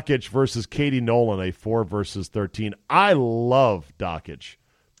 Dan Dockich versus Katie Nolan, a 4 versus 13. I love Dockich.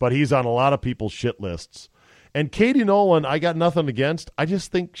 but he's on a lot of people's shit lists. And Katie Nolan, I got nothing against. I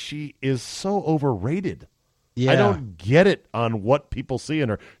just think she is so overrated. Yeah. I don't get it on what people see in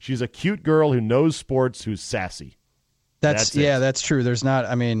her. She's a cute girl who knows sports, who's sassy. That's true. There's not,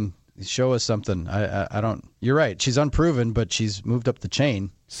 I mean, show us something. I don't, you're right. She's unproven, but she's moved up the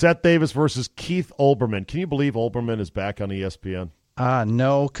chain. Seth Davis versus Keith Olbermann. Can you believe Olbermann is back on ESPN?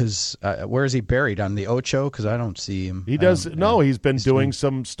 No, because where is he buried? On the Ocho? Because I don't see him. He does. No, he's been doing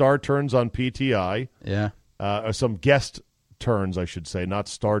some star turns on PTI. Yeah. Or some guest turns, I should say, not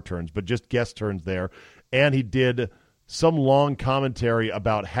star turns, but just guest turns there. And he did some long commentary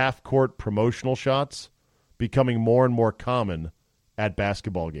about half-court promotional shots becoming more and more common at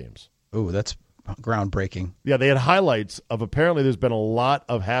basketball games. Ooh, that's groundbreaking. Yeah, they had highlights of apparently there's been a lot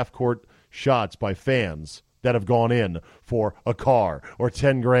of half-court shots by fans that have gone in for a car or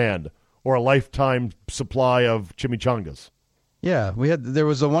 10 grand or a lifetime supply of chimichangas. Yeah, there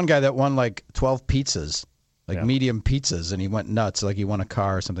was one guy that won like 12 pizzas. Medium pizzas, and he went nuts, like he won a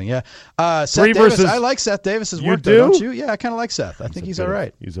car or something. Yeah, Seth Davis. I like Seth Davis's work, though, don't you? Yeah, I kind of like Seth. I think he's all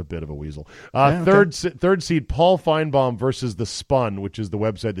right. He's a bit of a weasel. Okay. Third seed Paul Feinbaum versus The Spun, which is the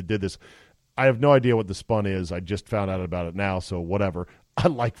website that did this. I have no idea what The Spun is. I just found out about it now, so whatever. I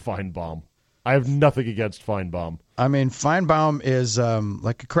like Feinbaum. I have nothing against Feinbaum. I mean, Feinbaum is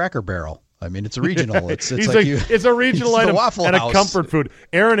like a Cracker Barrel. I mean, it's regional. It's it's a regional item and House. A comfort food.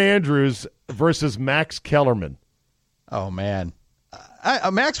 Aaron Andrews versus Max Kellerman. Oh, man.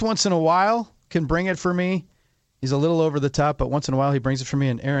 Max once in a while can bring it for me. He's a little over the top, but once in a while he brings it for me,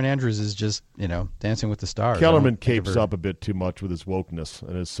 and Aaron Andrews is just, Dancing with the Stars. Kellerman capes up a bit too much with his wokeness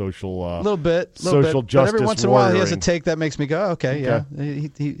and his social little bit, social justice. But every once in a while he has a take that makes me go, okay. Yeah.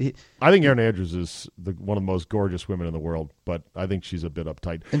 I think Aaron Andrews is one of the most gorgeous women in the world, but I think she's a bit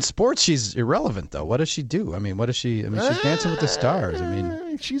uptight. In sports, she's irrelevant, though. What does she do? I mean, she's Dancing with the Stars. I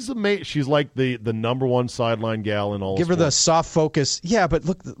mean, she's She's like the number one sideline gal in all. Give sports. her the soft focus. Yeah, but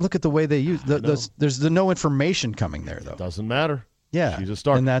look at the way they use there's no information coming there, though. Doesn't matter. Yeah, she's a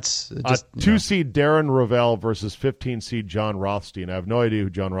star. And that's just 2-seed Darren Ravel versus 15-seed John Rothstein. I have no idea who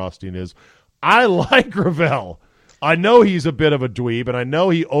John Rothstein is. I like Ravel. I know he's a bit of a dweeb, and I know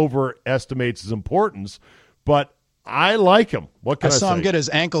he overestimates his importance, but I like him. What can I say? I saw him get his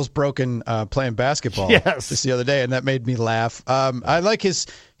ankles broken playing basketball just the other day, and that made me laugh. I like his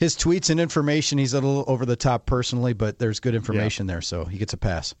tweets and information. He's a little over the top personally, but there's good information there, so he gets a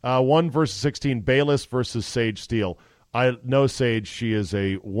pass. 1 versus 16, Bayless versus Sage Steele. I know Sage. She is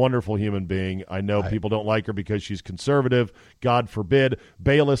a wonderful human being. I know people don't like her because she's conservative. God forbid.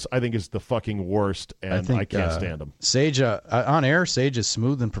 Bayless, I think, is the fucking worst, and I can't stand him. Sage, on air, Sage is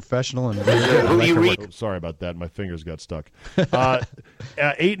smooth and professional. And sorry about that. My fingers got stuck. 8-9,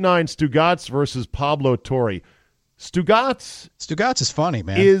 Stugatz versus Pablo Torre. Stugatz is funny,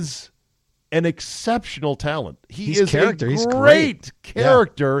 man. Is an exceptional talent. He's a character. He's great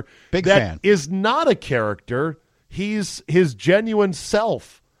character. Yeah. Big that fan. Is not a character. He's his genuine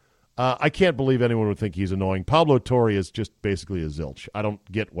self. I can't believe anyone would think he's annoying. Pablo Torre is just basically a zilch. I don't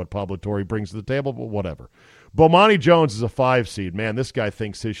get what Pablo Torre brings to the table, but whatever. Bomani Jones is a 5-seed. Man, this guy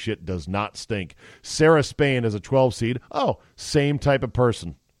thinks his shit does not stink. Sarah Spain is a 12-seed. Oh, same type of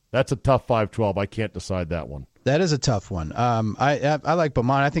person. That's a tough 5-12. I can't decide that one. That is a tough one. I like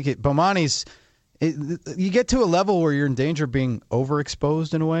Bomani. I think Bomani's you get to a level where you're in danger of being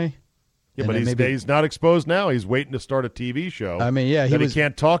overexposed in a way. Yeah, but he's not exposed now. He's waiting to start a TV show. I mean, yeah, he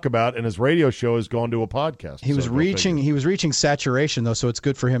can't talk about, and his radio show has gone to a podcast. He was reaching saturation though, so it's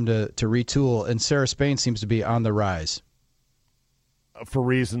good for him to retool. And Sarah Spain seems to be on the rise for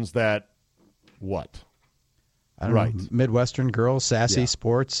reasons that what? I don't know, Midwestern girl, sassy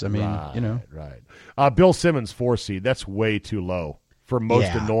sports. I mean, right. Bill Simmons 4-seed. That's way too low. For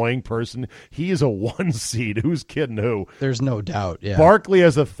most annoying person, he is a 1-seed. Who's kidding who? There's no doubt. Yeah. Barkley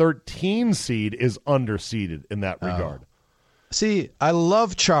as a 13-seed is underseeded in that regard. See, I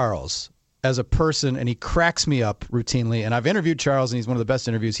love Charles as a person, and he cracks me up routinely. And I've interviewed Charles, and he's one of the best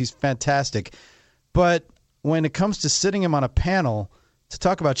interviews. He's fantastic. But when it comes to sitting him on a panel to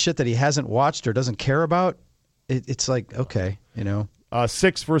talk about shit that he hasn't watched or doesn't care about, it's like, okay,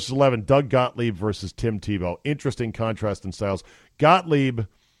 6 versus 11, Doug Gottlieb versus Tim Tebow. Interesting contrast in styles. Gottlieb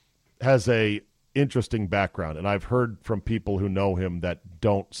has a interesting background, and I've heard from people who know him that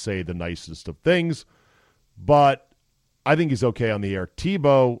don't say the nicest of things, but I think he's okay on the air.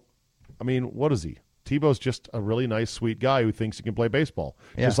 Tebow, I mean, what is he? Tebow's just a really nice, sweet guy who thinks he can play baseball,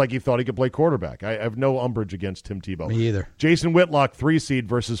 just like he thought he could play quarterback. I have no umbrage against Tim Tebow. Me either. Jason Whitlock, 3-seed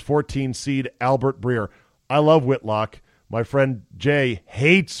versus 14-seed Albert Breer. I love Whitlock. My friend Jay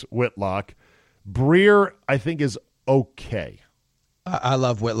hates Whitlock. Breer, I think, is okay. I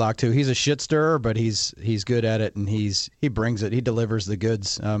love Whitlock too. He's a shit stirrer, but he's good at it, and he brings it. He delivers the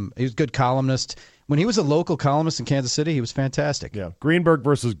goods. He was a good columnist. When he was a local columnist in Kansas City, he was fantastic. Yeah, Greenberg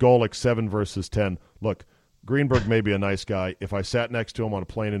versus Golick, 7 versus 10. Look, Greenberg may be a nice guy. If I sat next to him on a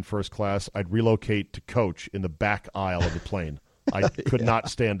plane in first class, I'd relocate to coach in the back aisle of the plane. I could not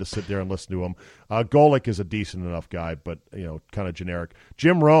stand to sit there and listen to him. Golick is a decent enough guy, but kind of generic.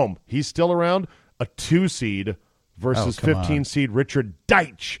 Jim Rome, he's still around. A 2 seed versus 15 seed Richard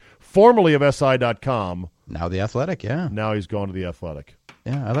Deitch, formerly of SI.com. Now The Athletic, yeah. Now he's going to The Athletic.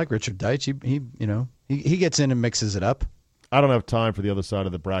 Yeah, I like Richard Deitch. He gets in and mixes it up. I don't have time for the other side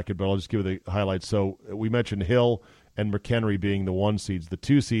of the bracket, but I'll just give you the highlights. So we mentioned Hill and McHenry being the 1 seeds, the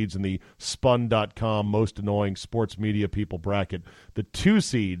 2 seeds in the spun.com most annoying sports media people bracket. The 2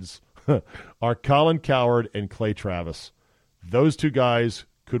 seeds are Colin Cowherd and Clay Travis. Those 2 guys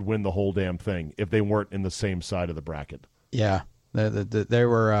could win the whole damn thing if they weren't in the same side of the bracket. Yeah, they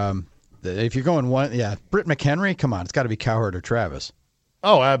were. If you're going one, Britt McHenry, come on, it's got to be Cowherd or Travis.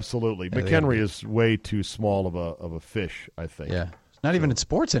 Oh, absolutely. Yeah, McHenry is way too small of a fish, I think. Yeah, not even in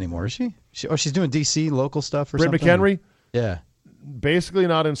sports anymore, is she? She's doing DC local stuff or Britt something. McHenry? Yeah. Basically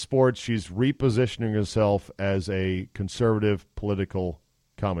not in sports. She's repositioning herself as a conservative political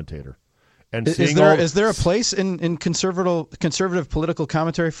commentator. And is there a place in conservative political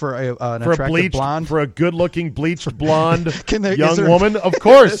commentary for an attractive blonde? For a good-looking, bleached blonde young woman? Of Is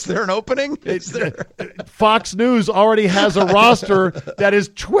course. there an opening? Fox News already has a roster that is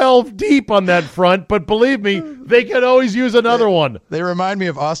 12 deep on that front, but believe me, they can always use another one. They remind me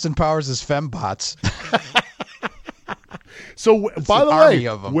of Austin Powers' fembots. So, by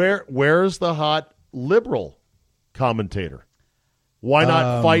the way, where's the hot liberal commentator? Why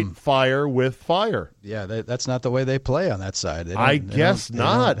not fight fire with fire? Yeah, that's not the way they play on that side. I guess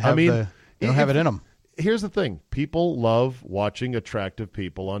not. They don't have it in them. Here's the thing. People love watching attractive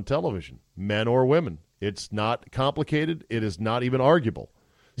people on television, men or women. It's not complicated. It is not even arguable.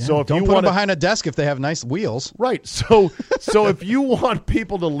 Yeah, so if don't you put want them behind a desk if they have nice wheels. Right. So if you want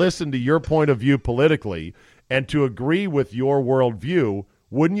people to listen to your point of view politically and to agree with your worldview,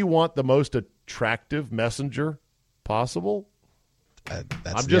 wouldn't you want the most attractive messenger possible?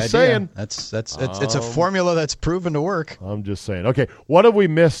 That's I'm just saying. It's a formula that's proven to work. I'm just saying. Okay, what have we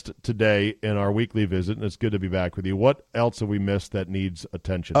missed today in our weekly visit? And it's good to be back with you. What else have we missed that needs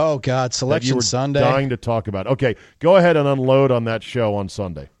attention? Oh God, Selection Sunday. Dying to talk about. Okay, go ahead and unload on that show on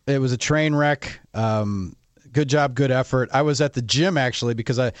Sunday. It was a train wreck. Good job, good effort. I was at the gym actually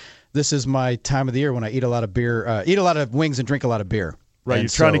because this is my time of the year when I eat a lot of beer, eat a lot of wings, and drink a lot of beer. Right, and you're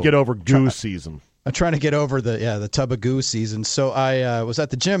trying to get over goose season. I'm trying to get over the tub of goo season. So I was at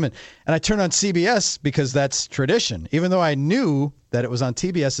the gym and I turned on CBS because that's tradition. Even though I knew that it was on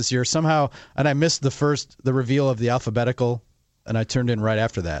TBS this year somehow, and I missed the reveal of the alphabetical, and I turned in right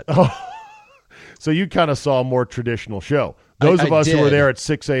after that. Oh, so you kind of saw a more traditional show. Those of us who were there at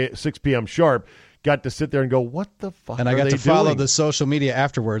 6 p.m. sharp got to sit there and go, what the fuck and are I got they to follow doing? the social media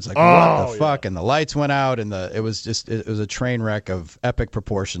afterwards, like, what the fuck? And the lights went out, and it was a train wreck of epic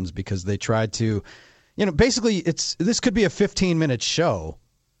proportions because they tried to, basically this could be a 15-minute show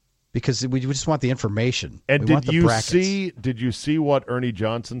because we just want the information. And did you see what Ernie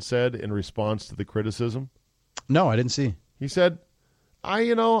Johnson said in response to the criticism? No, I didn't see. He said, I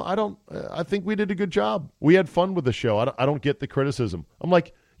think we did a good job. We had fun with the show. I don't get the criticism. I'm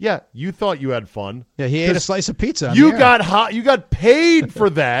like, yeah, you thought you had fun. Yeah, he ate a slice of pizza. You got paid for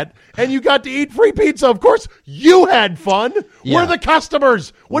that, and you got to eat free pizza. Of course, you had fun. Yeah. We're the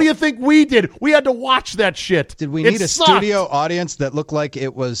customers. What do you think we did? We had to watch that shit. Did we need a studio audience that looked like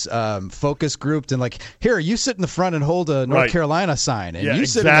it was focus grouped and like, here, you sit in the front and hold a North Carolina sign, and you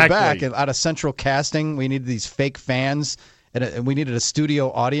sit in the back, and out of central casting, we needed these fake fans. And we needed a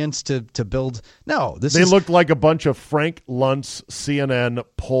studio audience to build. No, they looked like a bunch of Frank Luntz CNN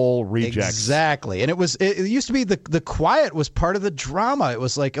poll rejects. Exactly, and it used to be the quiet was part of the drama. It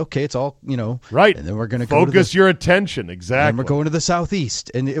was like, okay, it's all right, and then we're going to focus your attention. Exactly, and we're going to the Southeast,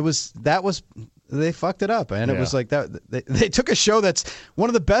 and they fucked it up, and it was like that. They took a show that's one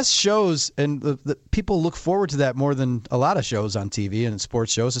of the best shows, and the people look forward to that more than a lot of shows on TV and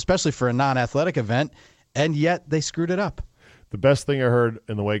sports shows, especially for a non-athletic event, and yet they screwed it up. The best thing I heard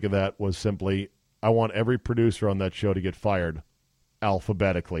in the wake of that was simply, I want every producer on that show to get fired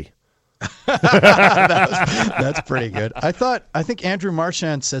alphabetically. That's pretty good. I think Andrew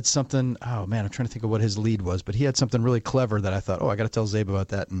Marchand said something. Oh, man, I'm trying to think of what his lead was, but he had something really clever that I thought, I got to tell Zabe about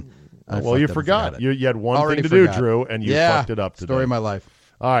that. And you forgot. You had one thing to do, Drew, and you fucked it up today. Story of my life.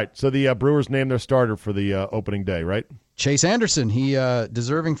 All right, so the Brewers named their starter for the opening day, right? Chase Anderson, he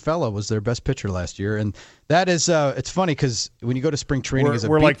deserving fellow, was their best pitcher last year, and that is it's funny because when you go to spring training as a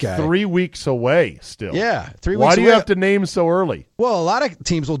we're beat like guy, 3 weeks away still. Yeah, 3 weeks. Why do you away. have to name so early? Well, a lot of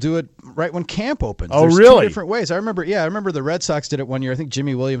teams will do it right when camp opens. Oh, There's really? 2 different ways. I remember the Red Sox did it one year. I think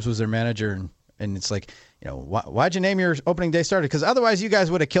Jimmy Williams was their manager, and it's like, why'd you name your opening day starter? Because otherwise you guys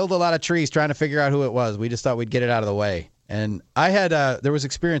would have killed a lot of trees trying to figure out who it was. We just thought we'd get it out of the way. And I had there was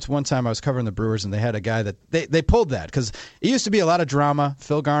experience one time I was covering the Brewers, and they had a guy that they pulled that because it used to be a lot of drama.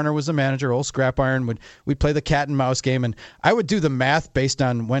 Phil Garner was the manager. Old Scrap Iron we'd play the cat and mouse game, and I would do the math based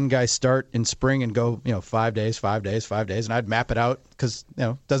on when guys start in spring and go 5 days, 5 days, 5 days, and I'd map it out because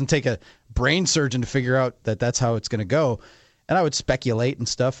it doesn't take a brain surgeon to figure out that that's how it's going to go. And I would speculate and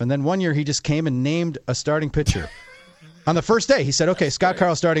stuff. And then one year he just came and named a starting pitcher. On the first day, he said, okay, Scott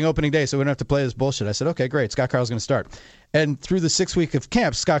Carl's starting opening day, so we don't have to play this bullshit. I said, okay, great, Scott Carl's going to start. And through the 6 week of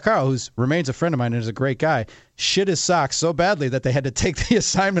camp, Scott Carl, who remains a friend of mine and is a great guy, shit his socks so badly that they had to take the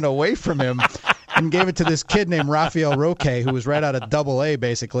assignment away from him and gave it to this kid named Rafael Roque, who was right out of Double-A,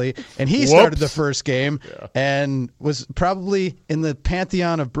 basically. And he started the first game and was probably in the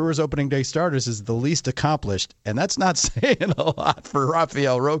pantheon of Brewers opening day starters as the least accomplished. And that's not saying a lot for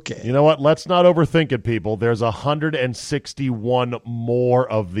Rafael Roque. You know what? Let's not overthink it, people. There's 161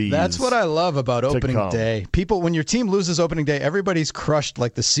 more of these. That's what I love about opening day. People, when your team loses opening day, everybody's crushed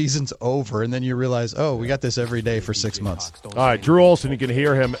like the season's over, and then you realize, oh, we got this every day for 6 months. All right, Drew Olson, you can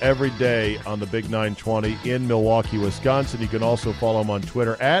hear him every day on the Big 920 in Milwaukee, Wisconsin. You can also follow him on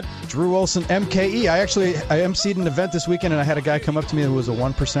Twitter at Drew Olson MKE. I emceed an event this weekend, and I had a guy come up to me who was a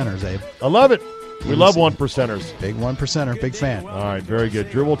 1%er, Zabe. I love it. We love 1%ers. Big 1%er, big fan. All right, very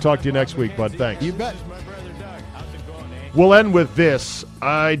good. Drew, we'll talk to you next week, bud. Thanks. You bet. We'll end with this.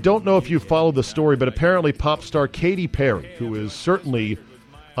 I don't know if you followed the story, but apparently pop star Katy Perry, who is certainly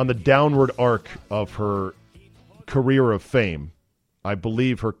on the downward arc of her career of fame. I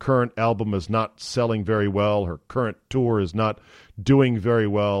believe her current album is not selling very well. Her current tour is not doing very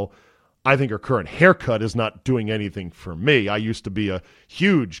well. I think her current haircut is not doing anything for me. I used to be a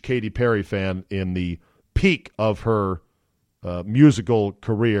huge Katy Perry fan in the peak of her musical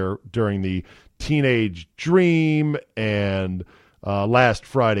career during the Teenage Dream and Last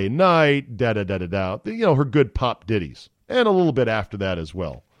Friday Night, da-da-da-da-da. Her good pop ditties. And a little bit after that as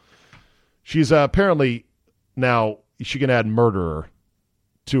well. She's apparently now, she can add murderer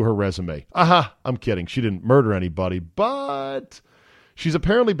to her resume. Aha, I'm kidding. She didn't murder anybody, but she has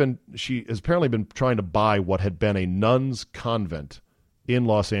apparently been trying to buy what had been a nun's convent in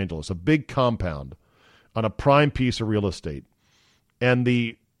Los Angeles, a big compound on a prime piece of real estate. And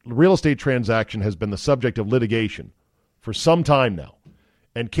the real estate transaction has been the subject of litigation for some time now.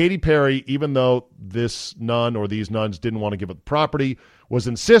 And Katy Perry, even though this nun or these nuns didn't want to give up the property, was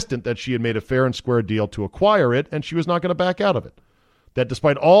insistent that she had made a fair and square deal to acquire it, and she was not going to back out of it. That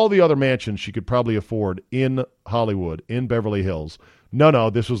despite all the other mansions she could probably afford in Hollywood, in Beverly Hills, no,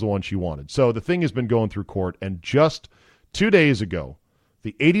 this was the one she wanted. So the thing has been going through court, and just 2 days ago,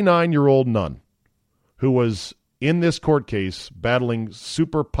 the 89-year-old nun who was in this court case battling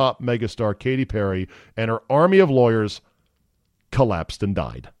super pop megastar Katy Perry and her army of lawyers collapsed and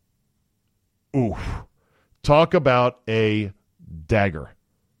died. Oof. Talk about a dagger.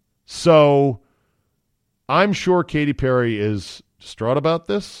 So I'm sure Katy Perry is distraught about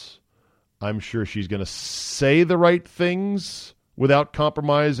this. I'm sure she's going to say the right things without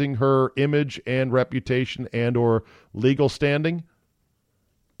compromising her image and reputation and or legal standing.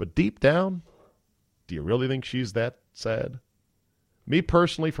 But deep down, do you really think she's that sad? Me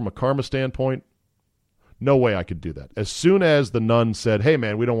personally, from a karma standpoint, no way I could do that. As soon as the nun said, hey,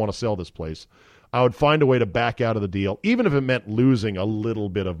 man, we don't want to sell this place, I would find a way to back out of the deal, even if it meant losing a little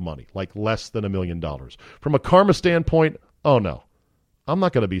bit of money, like less than $1 million. From a karma standpoint, oh, no. I'm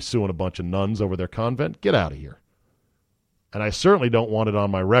not going to be suing a bunch of nuns over their convent. Get out of here. And I certainly don't want it on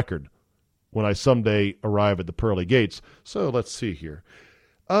my record when I someday arrive at the pearly gates. So let's see here.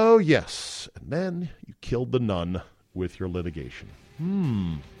 Oh, yes. And then you killed the nun with your litigation.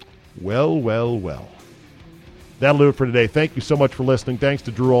 Well. That'll do it for today. Thank you so much for listening. Thanks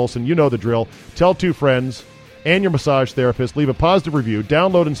to Drew Olson. You know the drill. Tell 2 friends and your massage therapist. Leave a positive review.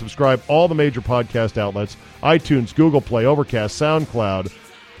 Download and subscribe all the major podcast outlets. iTunes, Google Play, Overcast, SoundCloud.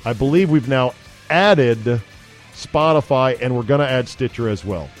 I believe we've now added Spotify, and we're going to add Stitcher as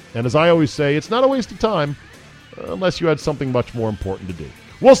well. And as I always say, it's not a waste of time unless you had something much more important to do.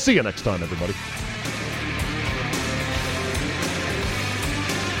 We'll see you next time, everybody.